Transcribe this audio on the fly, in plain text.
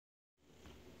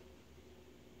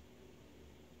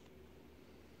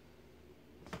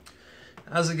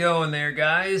How's it going there,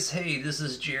 guys? Hey, this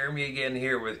is Jeremy again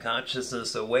here with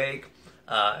Consciousness Awake.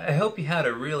 I hope you had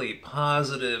a really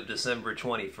positive December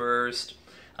 21st.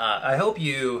 I hope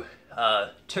you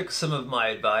took some of my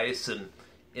advice in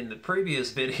the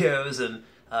previous videos and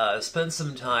spent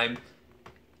some time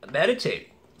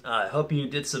meditating. I hope you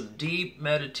did some deep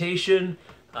meditation,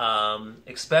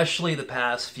 especially the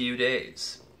past few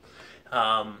days.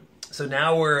 So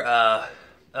now we're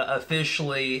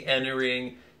officially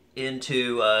entering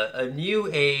into a new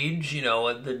age,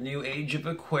 the new age of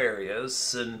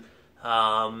Aquarius, and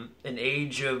an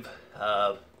age of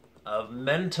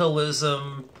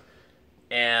mentalism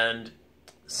and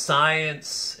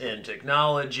science and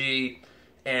technology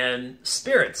and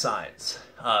spirit science.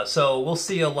 So we'll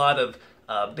see a lot of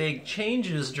big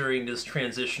changes during this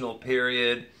transitional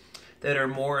period that are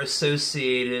more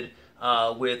associated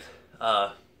with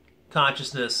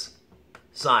consciousness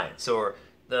science, or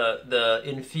the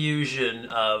infusion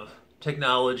of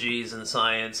technologies and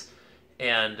science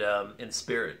and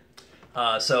spirit.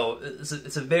 So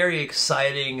it's a very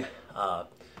exciting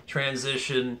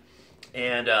transition,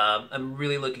 and I'm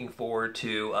really looking forward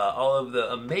to all of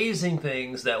the amazing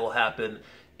things that will happen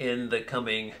in the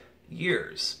coming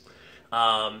years.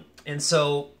 And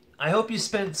so I hope you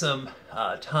spent some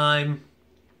time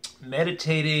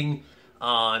meditating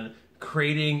on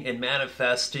creating and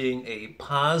manifesting a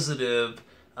positive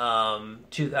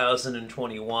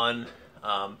 2021.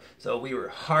 So we were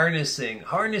harnessing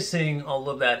all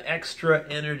of that extra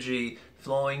energy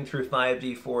flowing through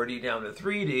 5D, 4D down to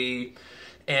 3D,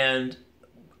 and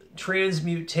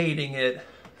transmutating it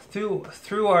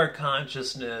through our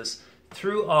consciousness,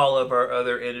 through all of our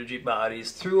other energy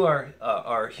bodies, through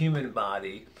our human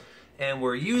body, and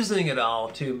we're using it all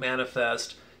to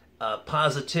manifest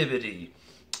positivity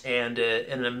and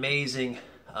an amazing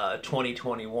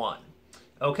 2021.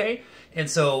 Okay, and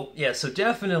so so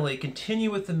definitely continue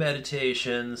with the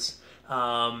meditations.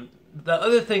 The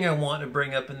other thing I want to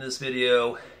bring up in this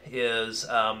video is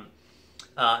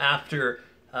after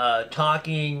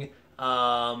talking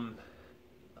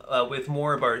with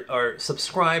more of our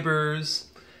subscribers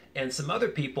and some other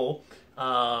people,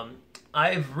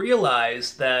 I've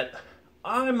realized that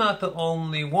I'm not the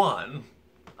only one.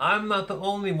 I'm not the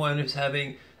only one who's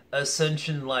having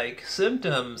Ascension-like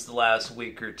symptoms the last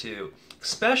week or two,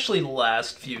 especially the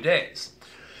last few days.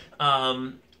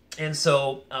 And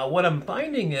so what I'm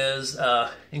finding is,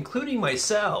 including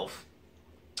myself,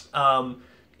 people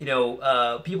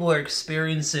are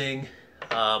experiencing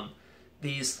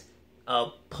these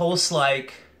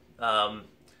pulse-like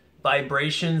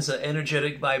vibrations,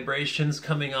 energetic vibrations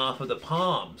coming off of the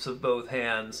palms of both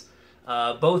hands.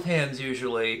 Both hands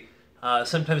usually.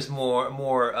 Sometimes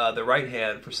more the right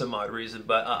hand for some odd reason,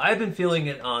 but I've been feeling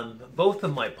it on both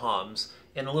of my palms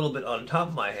and a little bit on top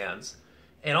of my hands,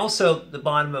 and also the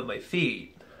bottom of my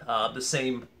feet, the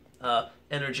same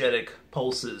energetic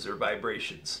pulses or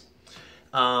vibrations.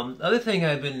 The other thing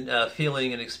I've been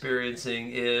feeling and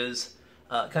experiencing is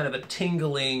kind of a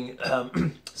tingling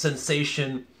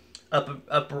sensation up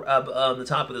on the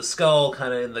top of the skull,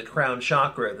 kind of in the crown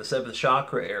chakra, the 7th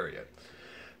chakra area.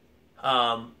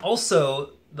 Also,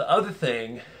 the other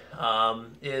thing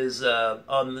is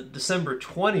on December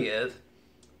 20th,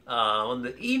 on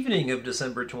the evening of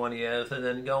December 20th, and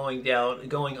then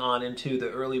going on into the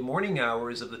early morning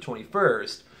hours of the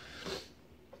 21st,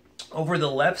 over the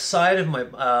left side of my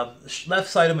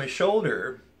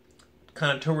shoulder,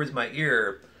 kind of towards my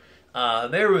ear,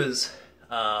 there was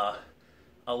a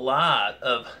lot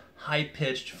of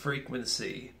high-pitched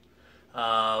frequency.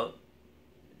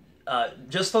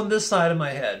 Just on this side of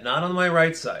my head, not on my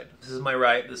right side. This is my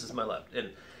right, this is my left. And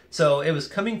so it was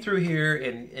coming through here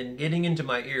and getting into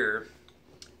my ear,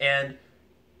 and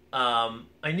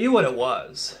I knew what it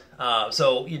was.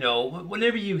 So,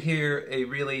 whenever you hear a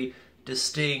really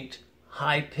distinct,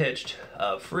 high-pitched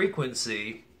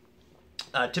frequency,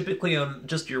 typically on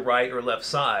just your right or left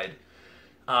side,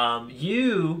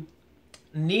 you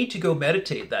need to go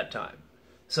meditate that time.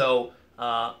 So,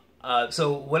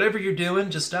 so whatever you're doing,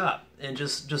 just stop and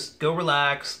just go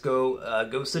relax.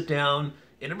 Go sit down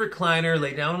in a recliner,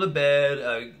 lay down on the bed,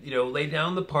 lay down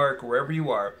in the park, wherever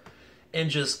you are, and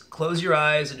just close your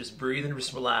eyes and just breathe and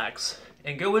just relax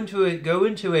and go into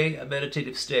a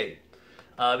meditative state.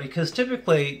 Because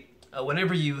typically,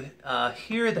 whenever you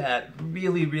hear that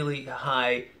really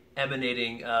high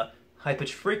emanating high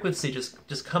pitched frequency,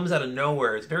 just comes out of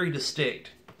nowhere. It's very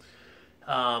distinct.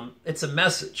 It's a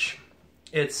message.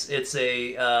 It's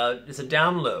a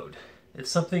download. It's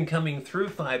something coming through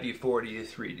 5D, 4D,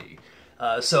 3D.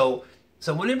 So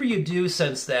whenever you do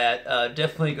sense that,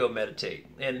 definitely go meditate.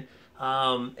 And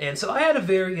And so I had a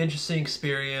very interesting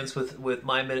experience with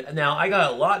my Now, I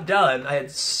got a lot done. I had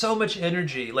so much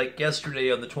energy, like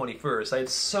yesterday on the 21st. I had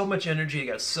so much energy,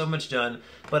 I got so much done,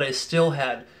 but I still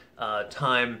had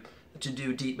time to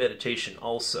do deep meditation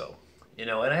also. And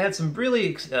I had some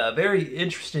really very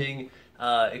interesting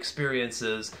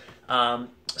experiences. We'll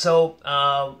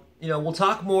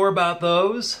talk more about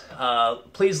those.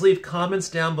 Please leave comments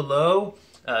down below.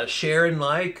 Share and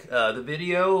like the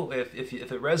video if it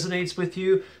resonates with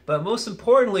you. But most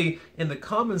importantly, in the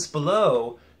comments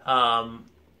below, tell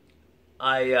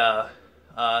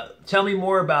me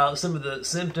more about some of the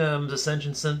symptoms,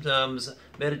 Ascension symptoms,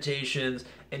 meditations,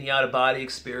 any out-of-body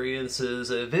experiences,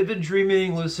 vivid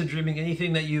dreaming, lucid dreaming,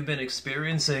 anything that you've been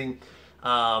experiencing,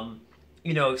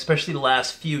 especially the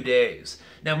last few days.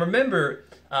 Now remember,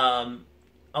 I'll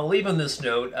leave on this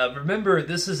note, remember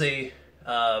this is a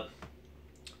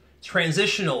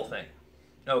transitional thing,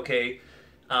 okay?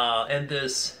 And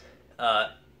this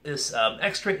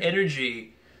extra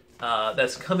energy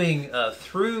that's coming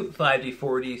through 5D,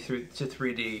 4D through to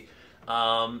 3D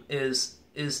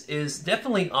is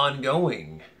definitely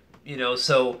ongoing,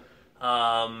 So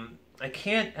I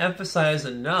can't emphasize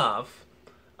enough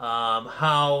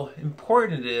how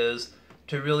important it is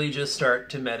to really just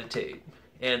start to meditate.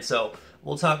 And so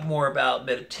we'll talk more about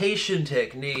meditation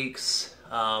techniques,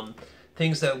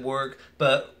 things that work,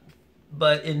 but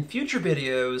in future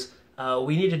videos,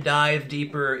 we need to dive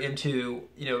deeper into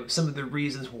some of the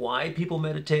reasons why people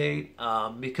meditate,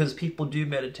 because people do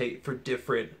meditate for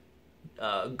different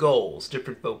goals,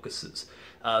 different focuses.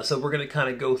 So we're going to kind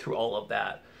of go through all of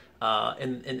that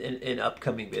in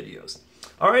upcoming videos.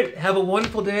 All right, have a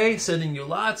wonderful day. Sending you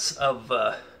lots of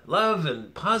love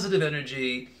and positive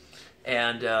energy,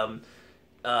 and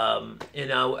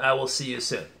I will see you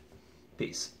soon.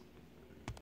 Peace.